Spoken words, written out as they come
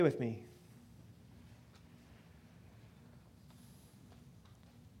With me.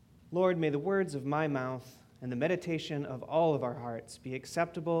 Lord, may the words of my mouth and the meditation of all of our hearts be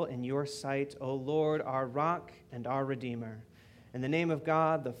acceptable in your sight, O Lord, our rock and our Redeemer. In the name of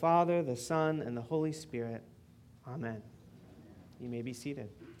God, the Father, the Son, and the Holy Spirit. Amen. You may be seated.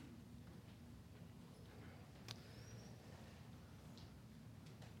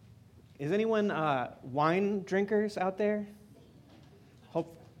 Is anyone wine drinkers out there?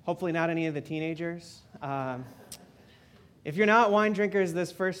 Hopefully not any of the teenagers. If you're not wine drinkers,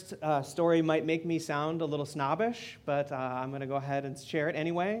 this first story might make me sound a little snobbish, but I'm going to go ahead and share it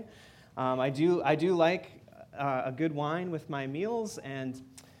anyway. I do like a good wine with my meals, and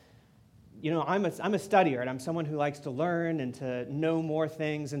I'm a studier, and I'm someone who likes to learn and to know more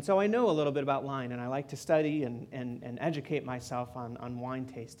things, and so I know a little bit about wine, and I like to study and educate myself on wine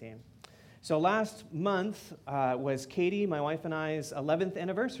tasting. So last month was Katie, my wife, and I's 11th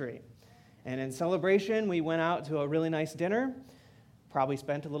anniversary. And in celebration, we went out to a really nice dinner. Probably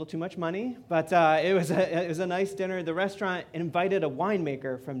spent a little too much money, but it was a nice dinner. The restaurant invited a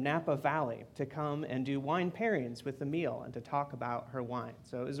winemaker from Napa Valley to come and do wine pairings with the meal and to talk about her wine.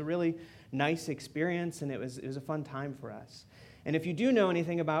 So it was a really nice experience, and it was a fun time for us. And if you do know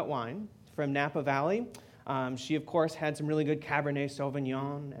anything about wine from Napa Valley, she, of course, had some really good Cabernet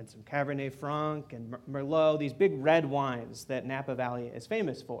Sauvignon and some Cabernet Franc and Merlot, these big red wines that Napa Valley is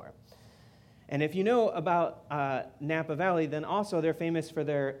famous for. And if you know about Napa Valley, then also they're famous for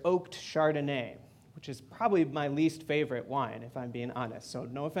their oaked Chardonnay, which is probably my least favorite wine, if I'm being honest. So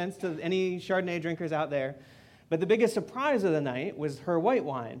no offense to any Chardonnay drinkers out there. But the biggest surprise of the night was her white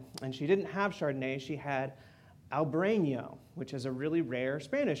wine. And she didn't have Chardonnay, she had Albreño, which is a really rare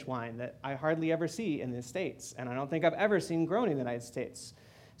Spanish wine that I hardly ever see in the States, and I don't think I've ever seen grown in the United States.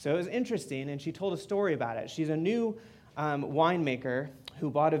 So it was interesting, and she told a story about it. She's a new winemaker who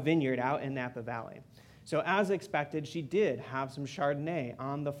bought a vineyard out in Napa Valley. So as expected, she did have some Chardonnay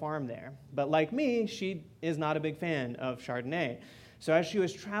on the farm there. But like me, she is not a big fan of Chardonnay. So as she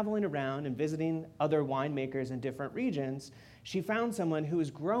was traveling around and visiting other winemakers in different regions, she found someone who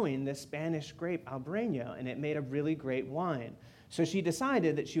was growing this Spanish grape Albreño, and it made a really great wine. So she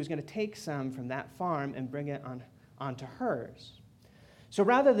decided that she was going to take some from that farm and bring it onto hers. So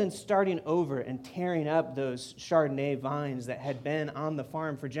rather than starting over and tearing up those Chardonnay vines that had been on the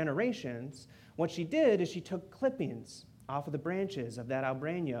farm for generations, what she did is she took clippings off of the branches of that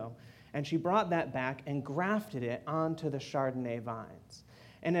Albreño, and she brought that back and grafted it onto the Chardonnay vines.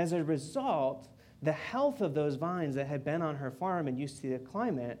 And as a result, the health of those vines that had been on her farm and used to the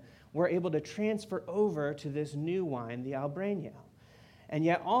climate were able to transfer over to this new wine, the Albreño. And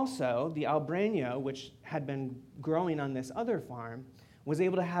yet also, the Albreño, which had been growing on this other farm, was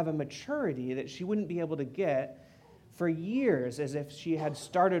able to have a maturity that she wouldn't be able to get for years, as if she had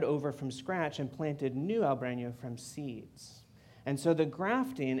started over from scratch and planted new Albreño from seeds. And so the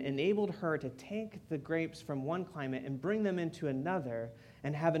grafting enabled her to take the grapes from one climate and bring them into another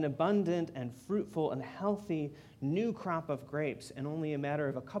and have an abundant and fruitful and healthy new crop of grapes in only a matter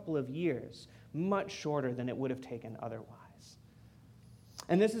of a couple of years, much shorter than it would have taken otherwise.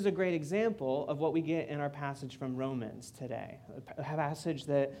 And this is a great example of what we get in our passage from Romans today, a passage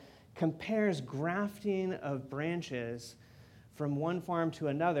that compares grafting of branches from one farm to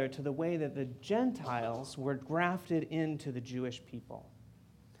another to the way that the Gentiles were grafted into the Jewish people.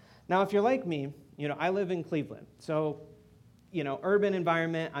 Now, if you're like me, I live in Cleveland. So, urban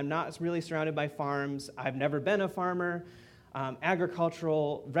environment, I'm not really surrounded by farms. I've never been a farmer.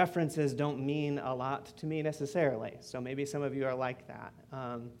 Agricultural references don't mean a lot to me necessarily. So maybe some of you are like that.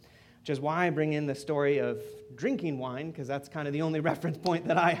 Which is why I bring in the story of drinking wine, because that's kind of the only reference point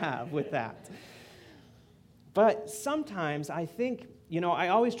that I have with that. But sometimes I think, I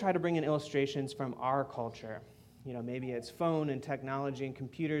always try to bring in illustrations from our culture. Maybe it's phone and technology and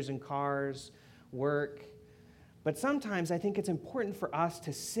computers and cars, work. But sometimes I think it's important for us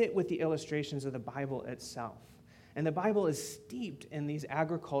to sit with the illustrations of the Bible itself. And the Bible is steeped in these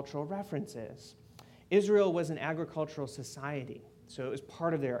agricultural references. Israel was an agricultural society, so it was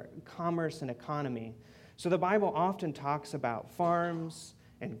part of their commerce and economy. So the Bible often talks about farms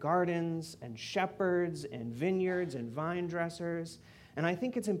and gardens and shepherds and vineyards and vine dressers. And I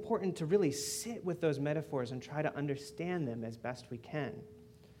think it's important to really sit with those metaphors and try to understand them as best we can.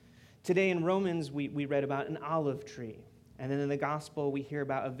 Today in Romans, we read about an olive tree. And then in the gospel, we hear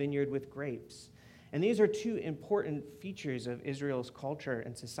about a vineyard with grapes. And these are two important features of Israel's culture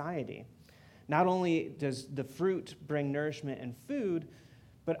and society. Not only does the fruit bring nourishment and food,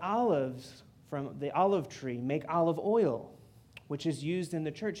 but olives from the olive tree make olive oil, which is used in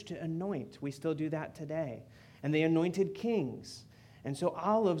the church to anoint. We still do that today. And they anointed kings. And so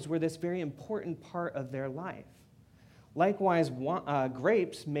olives were this very important part of their life. Likewise,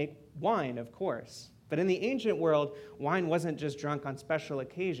 grapes make wine, of course. But in the ancient world, wine wasn't just drunk on special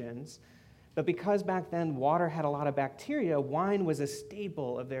occasions, but because back then water had a lot of bacteria, wine was a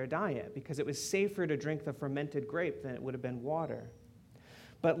staple of their diet because it was safer to drink the fermented grape than it would have been water.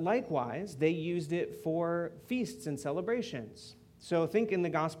 But likewise, they used it for feasts and celebrations. So think in the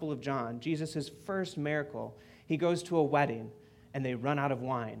Gospel of John, Jesus' first miracle. He goes to a wedding, and they run out of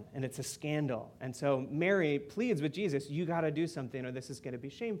wine, and it's a scandal. And so Mary pleads with Jesus, you got to do something or this is going to be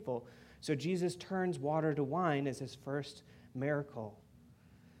shameful. So Jesus turns water to wine as his first miracle.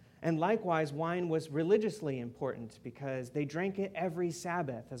 And likewise, wine was religiously important because they drank it every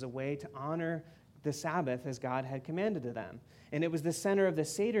Sabbath as a way to honor the Sabbath as God had commanded to them. And it was the center of the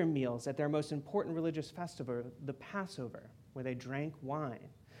Seder meals at their most important religious festival, the Passover, where they drank wine.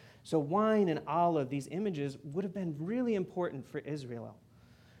 So wine and olive, these images, would have been really important for Israel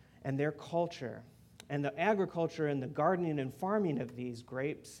and their culture. And the agriculture and the gardening and farming of these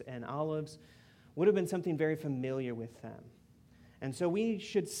grapes and olives would have been something very familiar with them. And so we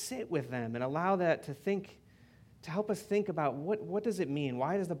should sit with them and allow that to help us think about what does it mean?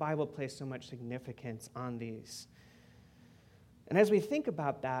 Why does the Bible place so much significance on these? And as we think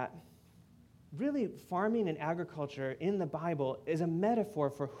about that, really farming and agriculture in the Bible is a metaphor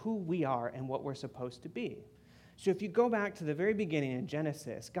for who we are and what we're supposed to be. So if you go back to the very beginning in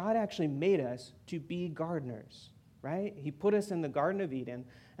Genesis, God actually made us to be gardeners, right? He put us in the Garden of Eden,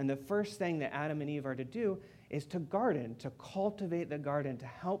 and the first thing that Adam and Eve are to do is to garden, to cultivate the garden, to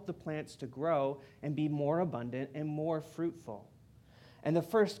help the plants to grow and be more abundant and more fruitful. And the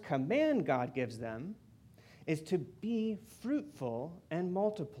first command God gives them is to be fruitful and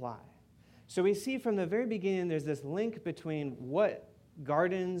multiply. So we see from the very beginning there's this link between what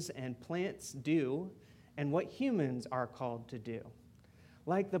gardens and plants do and what humans are called to do.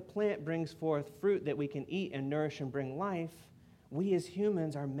 Like the plant brings forth fruit that we can eat and nourish and bring life, we as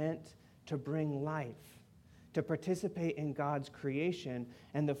humans are meant to bring life, to participate in God's creation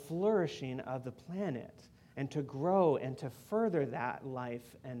and the flourishing of the planet, and to grow and to further that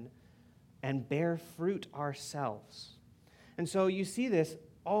life and bear fruit ourselves. And so you see this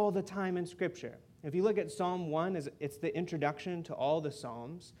all the time in Scripture. If you look at Psalm 1, it's the introduction to all the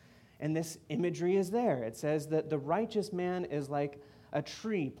Psalms, and this imagery is there. It says that the righteous man is like a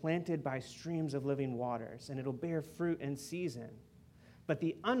tree planted by streams of living waters, and it'll bear fruit in season. But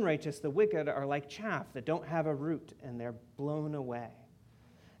the unrighteous, the wicked, are like chaff that don't have a root, and they're blown away.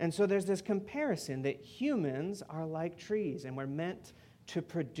 And so there's this comparison that humans are like trees, and we're meant to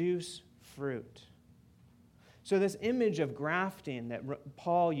produce fruit. So this image of grafting that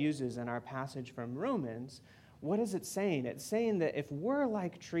Paul uses in our passage from Romans, what is it saying? It's saying that if we're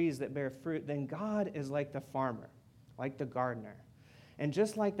like trees that bear fruit, then God is like the farmer, like the gardener. And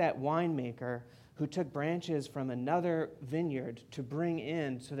just like that winemaker who took branches from another vineyard to bring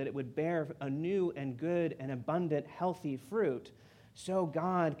in so that it would bear a new and good and abundant, healthy fruit, so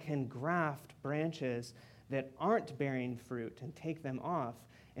God can graft branches that aren't bearing fruit and take them off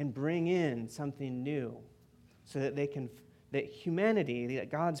and bring in something new so that that humanity,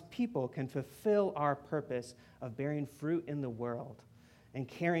 that God's people can fulfill our purpose of bearing fruit in the world and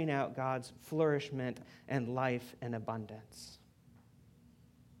carrying out God's flourishment and life and abundance.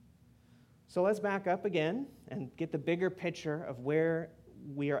 So let's back up again and get the bigger picture of where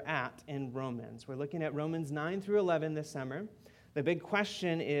we are at in Romans. We're looking at Romans 9 through 11 this summer. The big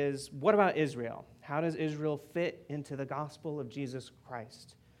question is, what about Israel? How does Israel fit into the gospel of Jesus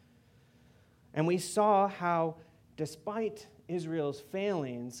Christ? And we saw how, despite Israel's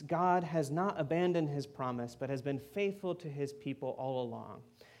failings, God has not abandoned his promise, but has been faithful to his people all along.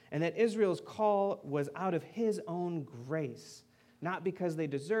 And that Israel's call was out of his own grace, not because they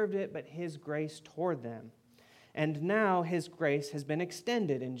deserved it, but his grace toward them. And now his grace has been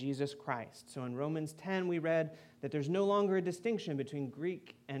extended in Jesus Christ. So in Romans 10, we read that there's no longer a distinction between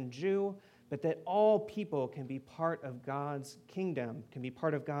Greek and Jew, but that all people can be part of God's kingdom, can be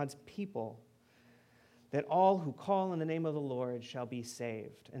part of God's people. That all who call in the name of the Lord shall be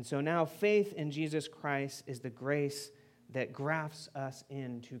saved. And so now faith in Jesus Christ is the grace that grafts us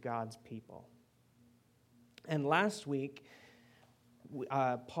into God's people. And last week,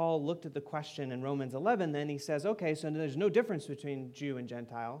 Paul looked at the question in Romans 11, then he says, okay, so there's no difference between Jew and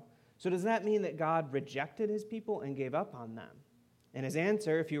Gentile. So does that mean that God rejected his people and gave up on them? And his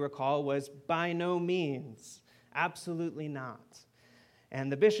answer, if you recall, was by no means, absolutely not. And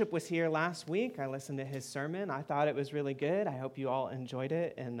the bishop was here last week. I listened to his sermon. I thought it was really good. I hope you all enjoyed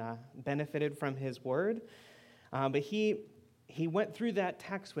it and benefited from his word. But he he went through that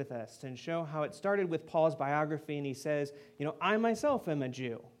text with us and show how it started with Paul's biography, and he says, I myself am a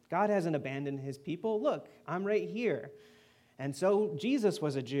Jew. God hasn't abandoned his people. Look, I'm right here. And so Jesus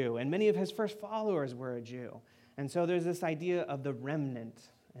was a Jew, and many of his first followers were a Jew. And so there's this idea of the remnant,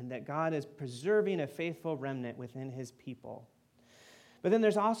 and that God is preserving a faithful remnant within his people. But then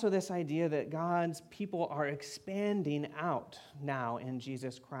there's also this idea that God's people are expanding out now in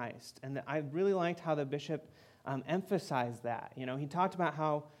Jesus Christ. And I really liked how the bishop emphasized that. He talked about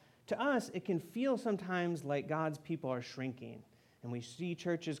how, to us, it can feel sometimes like God's people are shrinking. And we see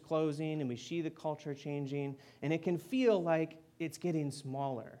churches closing, and we see the culture changing, and it can feel like it's getting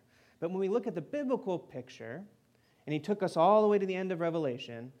smaller. But when we look at the biblical picture, and he took us all the way to the end of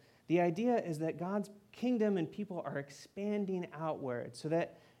Revelation, the idea is that God's kingdom and people are expanding outward so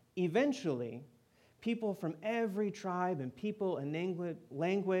that eventually people from every tribe and people and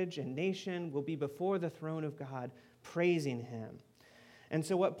language and nation will be before the throne of God praising him. And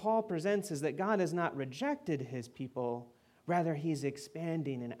so what Paul presents is that God has not rejected his people, rather he's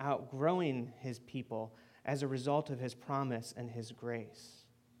expanding and outgrowing his people as a result of his promise and his grace.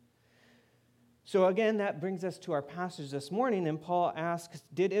 So again, that brings us to our passage this morning, and Paul asks,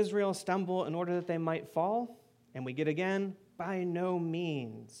 did Israel stumble in order that they might fall? And we get again, by no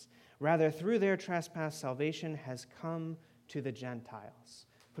means. Rather, through their trespass, salvation has come to the Gentiles,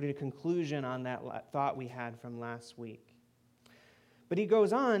 putting a conclusion on that thought we had from last week. But he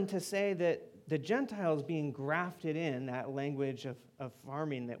goes on to say that the Gentiles being grafted in, that language of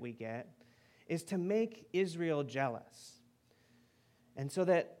farming that we get, is to make Israel jealous. And so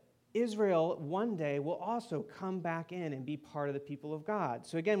that Israel one day will also come back in and be part of the people of God.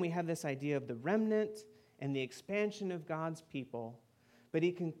 So again, we have this idea of the remnant and the expansion of God's people. But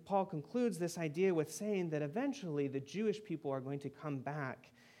Paul concludes this idea with saying that eventually the Jewish people are going to come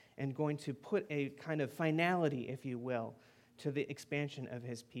back and going to put a kind of finality, if you will, to the expansion of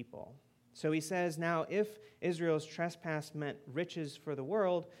his people. So he says, now if Israel's trespass meant riches for the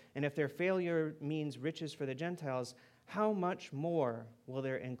world, and if their failure means riches for the Gentiles, how much more will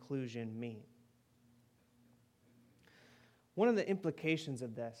their inclusion mean? One of the implications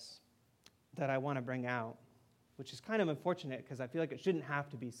of this that I want to bring out, which is kind of unfortunate because I feel like it shouldn't have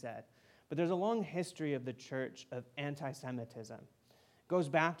to be said, but there's a long history of the church of anti-Semitism. It goes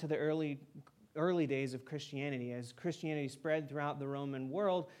back to the early days of Christianity. As Christianity spread throughout the Roman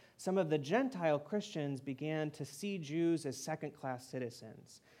world, some of the Gentile Christians began to see Jews as second-class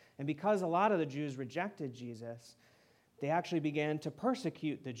citizens. And because a lot of the Jews rejected Jesus, they actually began to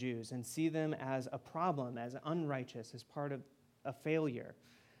persecute the Jews and see them as a problem, as unrighteous, as part of a failure.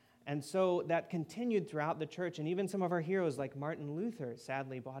 And so that continued throughout the church, and even some of our heroes like Martin Luther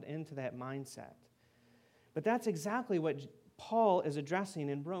sadly bought into that mindset. But that's exactly what Paul is addressing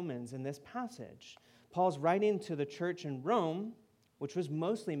in Romans in this passage. Paul's writing to the church in Rome, which was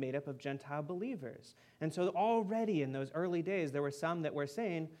mostly made up of Gentile believers. And so already in those early days, there were some that were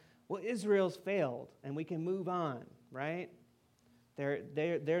saying, well, Israel's failed, and we can move on, right?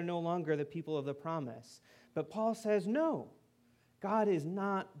 They're no longer the people of the promise. But Paul says, no, God is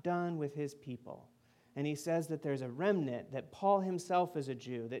not done with his people. And he says that there's a remnant, that Paul himself is a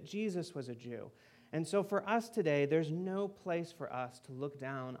Jew, that Jesus was a Jew. And so for us today, there's no place for us to look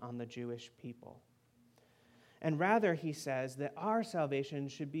down on the Jewish people. And rather, he says that our salvation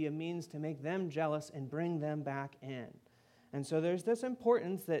should be a means to make them jealous and bring them back in. And so there's this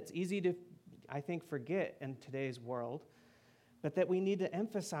importance that's easy to, I think, forget in today's world, but that we need to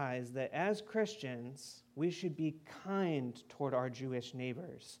emphasize that as Christians, we should be kind toward our Jewish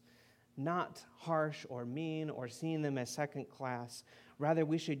neighbors, not harsh or mean or seeing them as second class. Rather,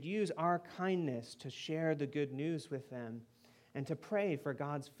 we should use our kindness to share the good news with them and to pray for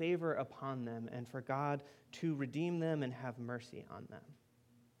God's favor upon them and for God to redeem them and have mercy on them.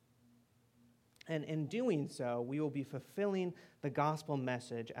 And in doing so, we will be fulfilling the gospel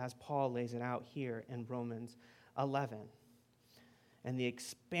message as Paul lays it out here in Romans 11. And the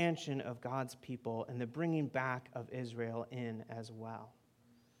expansion of God's people and the bringing back of Israel in as well.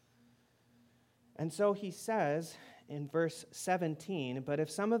 And so he says in verse 17, but if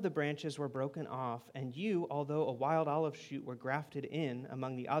some of the branches were broken off, and you, although a wild olive shoot, were grafted in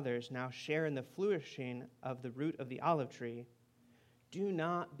among the others, now share in the flourishing of the root of the olive tree, do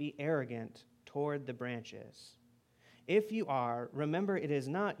not be arrogant toward the branches. If you are, remember it is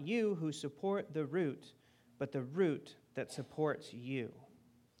not you who support the root, but the root that supports you.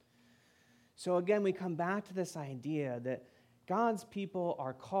 So again, we come back to this idea that God's people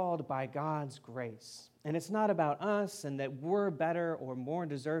are called by God's grace. And it's not about us and that we're better or more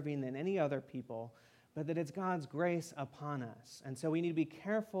deserving than any other people, but that it's God's grace upon us. And so we need to be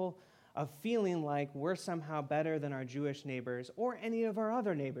careful of feeling like we're somehow better than our Jewish neighbors or any of our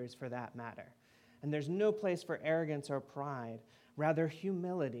other neighbors for that matter. And there's no place for arrogance or pride, rather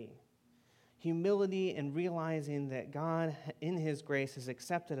humility. Humility in realizing that God, in his grace, has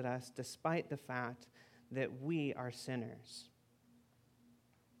accepted us despite the fact that we are sinners.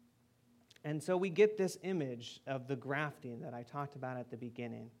 And so we get this image of the grafting that I talked about at the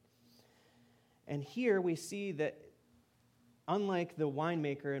beginning. And here we see that unlike the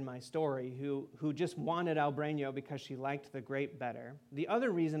winemaker in my story who just wanted Albreño because she liked the grape better, the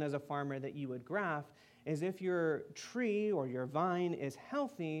other reason as a farmer that you would graft is if your tree or your vine is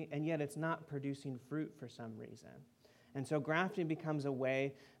healthy and yet it's not producing fruit for some reason. And so grafting becomes a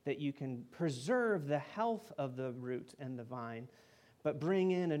way that you can preserve the health of the root and the vine, but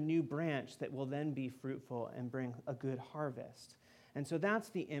bring in a new branch that will then be fruitful and bring a good harvest. And so that's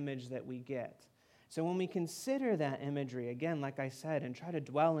the image that we get. So when we consider that imagery, again, like I said, and try to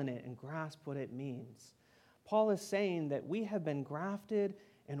dwell in it and grasp what it means, Paul is saying that we have been grafted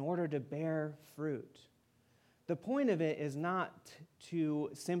in order to bear fruit. The point of it is not to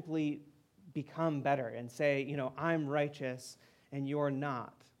simply become better and say, I'm righteous and you're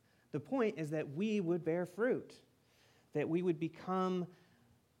not. The point is that we would bear fruit, that we would become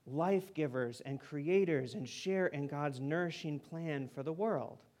life givers and creators and share in God's nourishing plan for the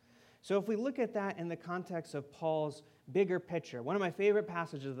world. So if we look at that in the context of Paul's bigger picture, one of my favorite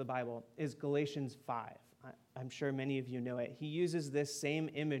passages of the Bible is Galatians 5. I'm sure many of you know it. He uses this same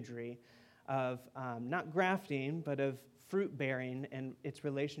imagery of not grafting, but of fruit bearing and its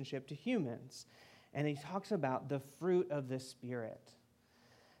relationship to humans. And he talks about the fruit of the Spirit.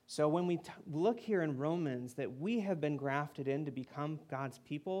 So when we look here in Romans that we have been grafted in to become God's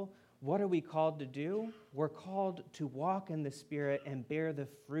people, what are we called to do? We're called to walk in the Spirit and bear the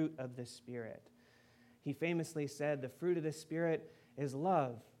fruit of the Spirit. He famously said, the fruit of the Spirit is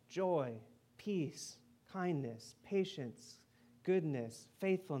love, joy, peace, kindness, patience, goodness,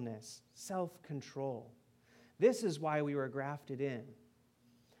 faithfulness, self-control. This is why we were grafted in.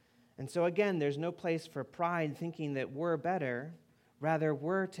 And so again, there's no place for pride thinking that we're better. Rather,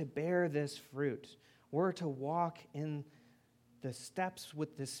 we're to bear this fruit. We're to walk in the steps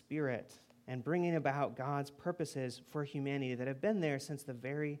with the Spirit and bringing about God's purposes for humanity that have been there since the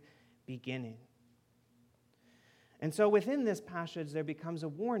very beginning. And so within this passage, there becomes a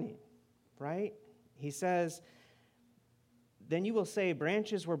warning, right? He says, then you will say,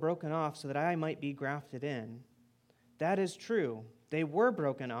 branches were broken off so that I might be grafted in. That is true. They were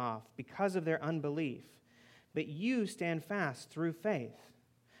broken off because of their unbelief. But you stand fast through faith.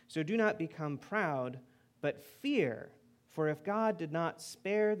 So do not become proud, but fear. For if God did not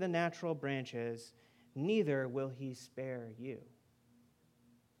spare the natural branches, neither will he spare you.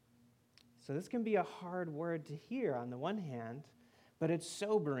 So this can be a hard word to hear on the one hand, but it's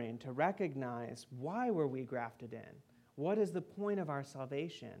sobering to recognize why were we grafted in? What is the point of our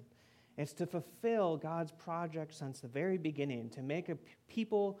salvation? It's to fulfill God's project since the very beginning, to make a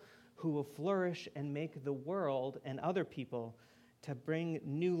people who will flourish and make the world and other people to bring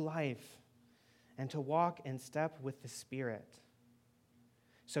new life and to walk in step with the Spirit.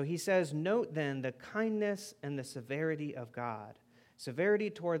 So he says, note then the kindness and the severity of God.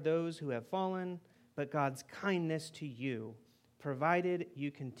 Severity toward those who have fallen, but God's kindness to you, provided you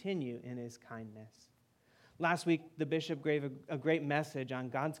continue in his kindness. Last week, the bishop gave a great message on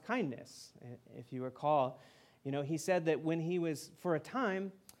God's kindness. If you recall, he said that when he was, for a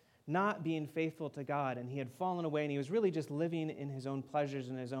time, not being faithful to God, and he had fallen away, and he was really just living in his own pleasures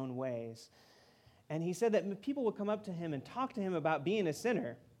and his own ways. And he said that people would come up to him and talk to him about being a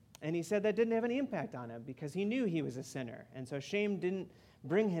sinner. And he said that didn't have any impact on him because he knew he was a sinner. And so shame didn't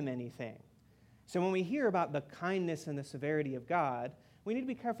bring him anything. So when we hear about the kindness and the severity of God, we need to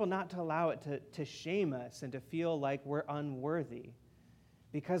be careful not to allow it to shame us and to feel like we're unworthy.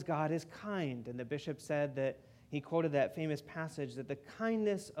 Because God is kind. And the bishop said that, he quoted that famous passage that the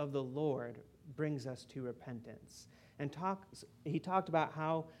kindness of the Lord brings us to repentance. And he talked about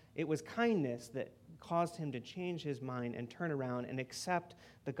how it was kindness that caused him to change his mind and turn around and accept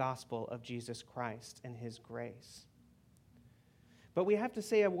the gospel of Jesus Christ and his grace. But we have to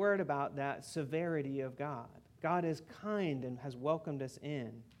say a word about that severity of God. God is kind and has welcomed us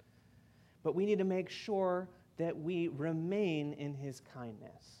in. But we need to make sure that we remain in his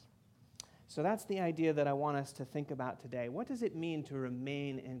kindness. So that's the idea that I want us to think about today. What does it mean to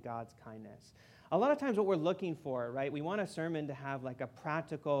remain in God's kindness? A lot of times what we're looking for, right, we want a sermon to have like a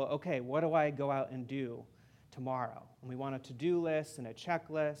practical, okay, what do I go out and do tomorrow? And we want a to-do list and a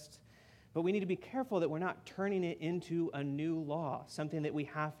checklist. But we need to be careful that we're not turning it into a new law, something that we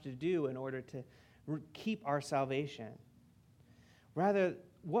have to do in order to keep our salvation. Rather,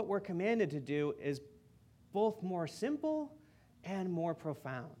 what we're commanded to do is both more simple and more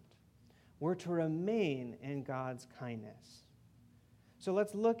profound. We're to remain in God's kindness. So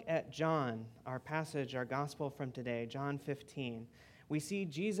let's look at John, our passage, our gospel from today, John 15. We see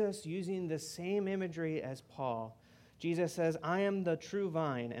Jesus using the same imagery as Paul. Jesus says, "I am the true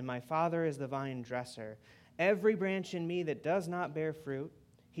vine, and my Father is the vine dresser. Every branch in me that does not bear fruit,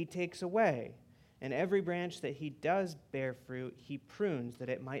 he takes away. And every branch that he does bear fruit, he prunes that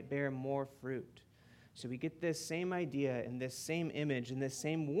it might bear more fruit." So we get this same idea and this same image and this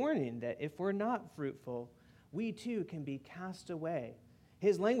same warning that if we're not fruitful, we too can be cast away.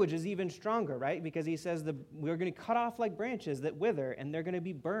 His language is even stronger, right? Because he says we're going to cut off like branches that wither, and they're going to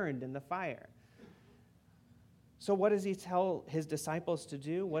be burned in the fire. So what does he tell his disciples to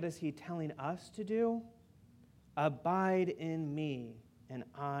do? What is he telling us to do? Abide in me, and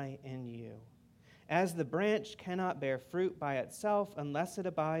I in you. As the branch cannot bear fruit by itself unless it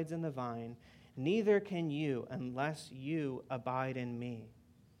abides in the vine, neither can you unless you abide in me.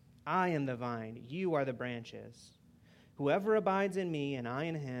 I am the vine, you are the branches. Whoever abides in me and I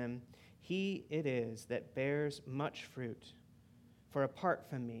in him, he it is that bears much fruit. For apart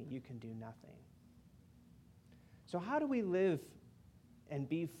from me, you can do nothing. So how do we live and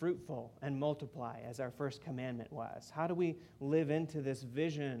be fruitful and multiply, as our first commandment was? How do we live into this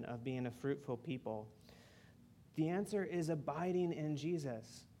vision of being a fruitful people? The answer is abiding in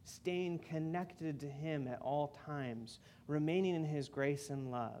Jesus, staying connected to him at all times, remaining in his grace and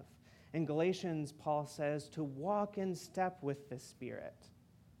love. In Galatians, Paul says to walk in step with the Spirit.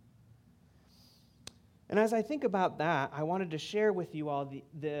 And as I think about that, I wanted to share with you all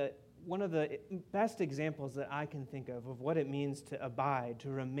one of the best examples that I can think of what it means to abide,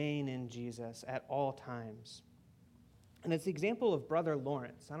 to remain in Jesus at all times. And it's the example of Brother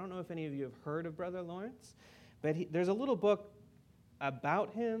Lawrence. I don't know if any of you have heard of Brother Lawrence, but there's a little book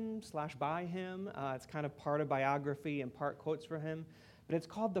about him / by him. It's kind of part a biography and part quotes from him. But it's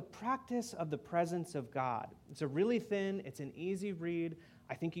called The Practice of the Presence of God. It's a really thin, it's an easy read.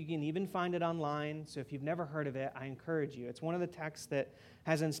 I think you can even find it online. So if you've never heard of it, I encourage you. It's one of the texts that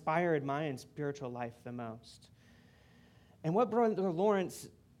has inspired my spiritual life the most. And what Brother Lawrence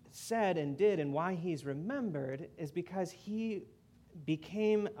said and did and why he's remembered is because he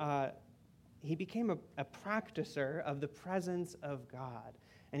became a practicer of the presence of God.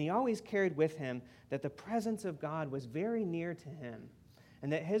 And he always carried with him that the presence of God was very near to him,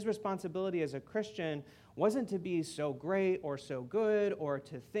 and that his responsibility as a Christian wasn't to be so great or so good or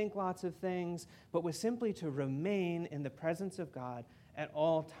to think lots of things, but was simply to remain in the presence of God at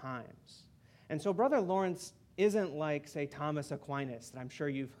all times. And so Brother Lawrence isn't like, say, Thomas Aquinas, that I'm sure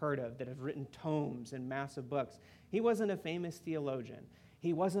you've heard of, that have written tomes and massive books. He wasn't a famous theologian.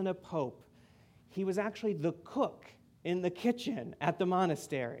 He wasn't a pope. He was actually the cook in the kitchen at the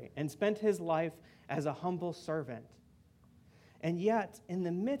monastery and spent his life as a humble servant. And yet, in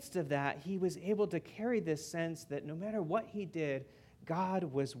the midst of that, he was able to carry this sense that no matter what he did, God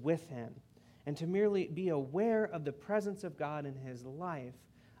was with him. And to merely be aware of the presence of God in his life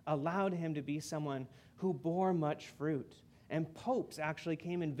allowed him to be someone who bore much fruit. And popes actually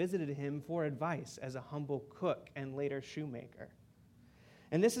came and visited him for advice as a humble cook and later shoemaker.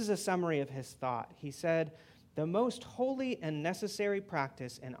 And this is a summary of his thought. He said, "The most holy and necessary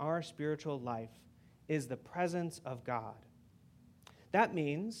practice in our spiritual life is the presence of God. That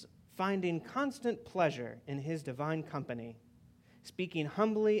means finding constant pleasure in his divine company, speaking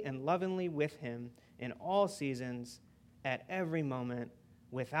humbly and lovingly with him in all seasons, at every moment,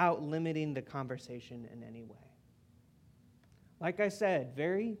 without limiting the conversation in any way." Like I said,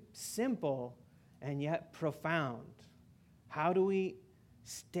 very simple and yet profound. How do we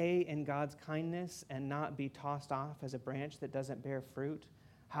stay in God's kindness and not be tossed off as a branch that doesn't bear fruit?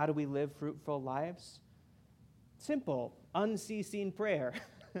 How do we live fruitful lives? Simple, unceasing prayer.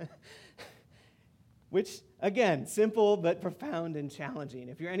 Which, again, simple but profound and challenging.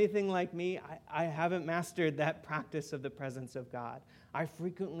 If you're anything like me, I haven't mastered that practice of the presence of God. I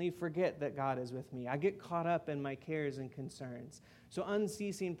frequently forget that God is with me. I get caught up in my cares and concerns. So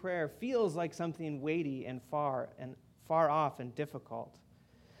unceasing prayer feels like something weighty and far off and difficult.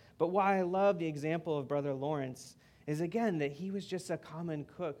 But why I love the example of Brother Lawrence is, again, that he was just a common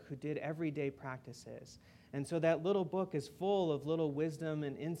cook who did everyday practices. And so that little book is full of little wisdom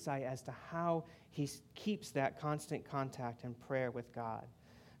and insight as to how he keeps that constant contact and prayer with God.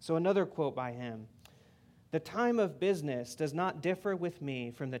 So another quote by him: "The time of business does not differ with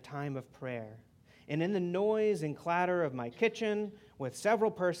me from the time of prayer. And in the noise and clatter of my kitchen, with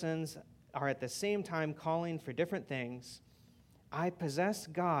several persons are at the same time calling for different things, I possess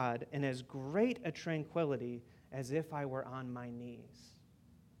God in as great a tranquility as if I were on my knees."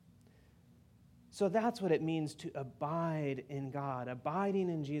 So that's what it means to abide in God. Abiding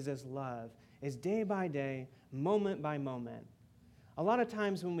in Jesus' love is day by day, moment by moment. A lot of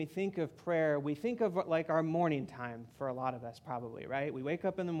times when we think of prayer, we think of like our morning time for a lot of us probably, right? We wake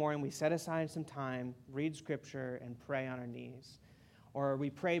up in the morning, we set aside some time, read scripture, and pray on our knees. Or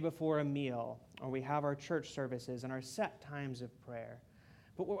we pray before a meal, or we have our church services and our set times of prayer.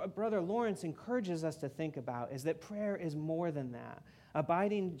 But what Brother Lawrence encourages us to think about is that prayer is more than that.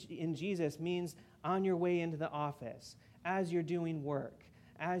 Abiding in Jesus means on your way into the office, as you're doing work,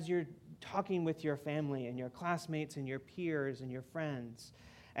 as you're talking with your family and your classmates and your peers and your friends,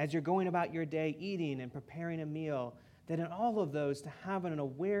 as you're going about your day eating and preparing a meal, that in all of those to have an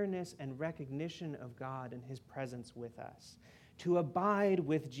awareness and recognition of God and his presence with us, to abide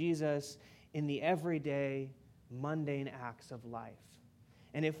with Jesus in the everyday, mundane acts of life.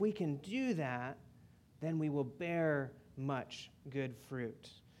 And if we can do that, then we will bear much good fruit.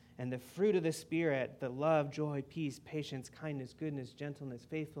 And the fruit of the Spirit, the love, joy, peace, patience, kindness, goodness, gentleness,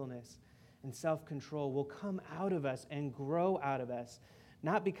 faithfulness, and self-control will come out of us and grow out of us,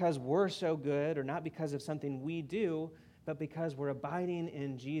 not because we're so good or not because of something we do, but because we're abiding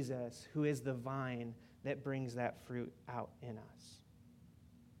in Jesus, who is the vine that brings that fruit out in us.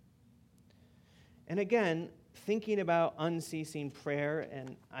 And again, thinking about unceasing prayer,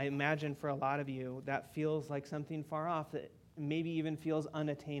 and I imagine for a lot of you, that feels like something far off, that maybe even feels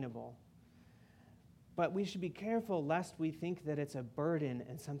unattainable. But we should be careful lest we think that it's a burden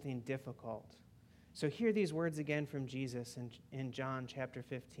and something difficult. So hear these words again from Jesus in John chapter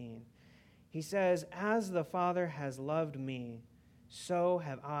 15. He says, "As the Father has loved me, so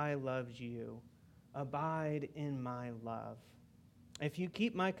have I loved you. Abide in my love. If you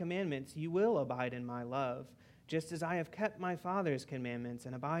keep my commandments, you will abide in my love, just as I have kept my Father's commandments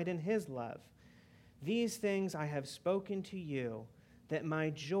and abide in his love. These things I have spoken to you, that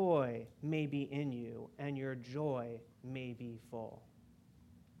my joy may be in you, and your joy may be full."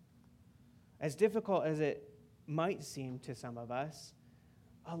 As difficult as it might seem to some of us,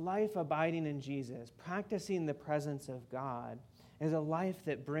 a life abiding in Jesus, practicing the presence of God, is a life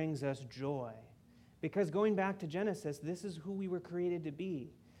that brings us joy. Because going back to Genesis, this is who we were created to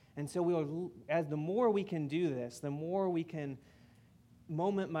be. And so as the more we can do this, the more we can,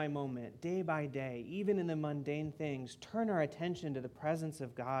 moment by moment, day by day, even in the mundane things, turn our attention to the presence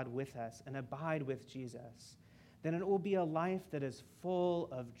of God with us and abide with Jesus, then it will be a life that is full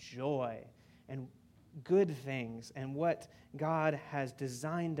of joy and good things and what God has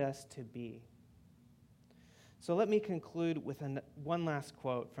designed us to be. So let me conclude with one last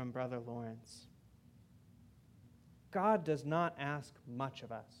quote from Brother Lawrence. God does not ask much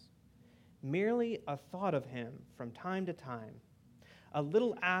of us, merely a thought of him from time to time, a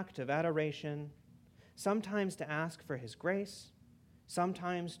little act of adoration, sometimes to ask for his grace,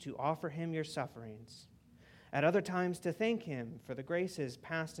 sometimes to offer him your sufferings, at other times to thank him for the graces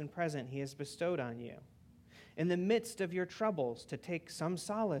past and present he has bestowed on you, in the midst of your troubles to take some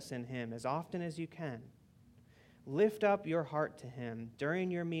solace in him as often as you can. Lift up your heart to him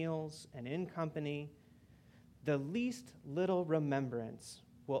during your meals and in company. The least little remembrance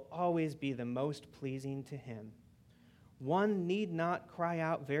will always be the most pleasing to him. One need not cry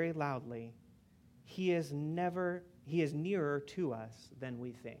out very loudly. He is nearer to us than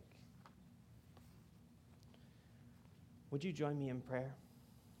we think. Would you join me in prayer?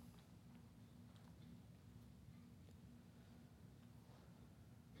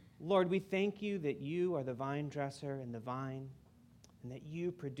 Lord, we thank you that you are the vine dresser and the vine, and that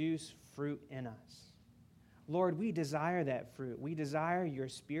you produce fruit in us. Lord, we desire that fruit. We desire your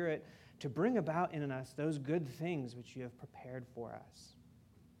Spirit to bring about in us those good things which you have prepared for us.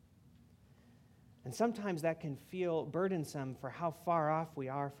 And sometimes that can feel burdensome for how far off we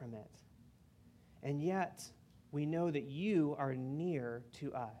are from it. And yet, we know that you are near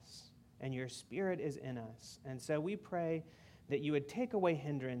to us, and your Spirit is in us. And so we pray that you would take away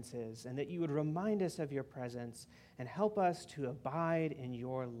hindrances, and that you would remind us of your presence, and help us to abide in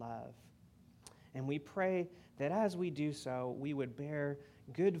your love. And we pray that as we do so, we would bear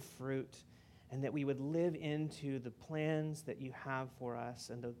good fruit, and that we would live into the plans that you have for us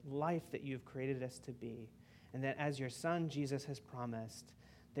and the life that you've created us to be. And that as your Son, Jesus, has promised,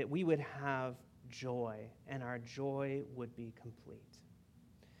 that we would have joy, and our joy would be complete.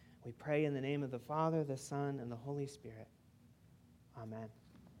 We pray in the name of the Father, the Son, and the Holy Spirit. Amen.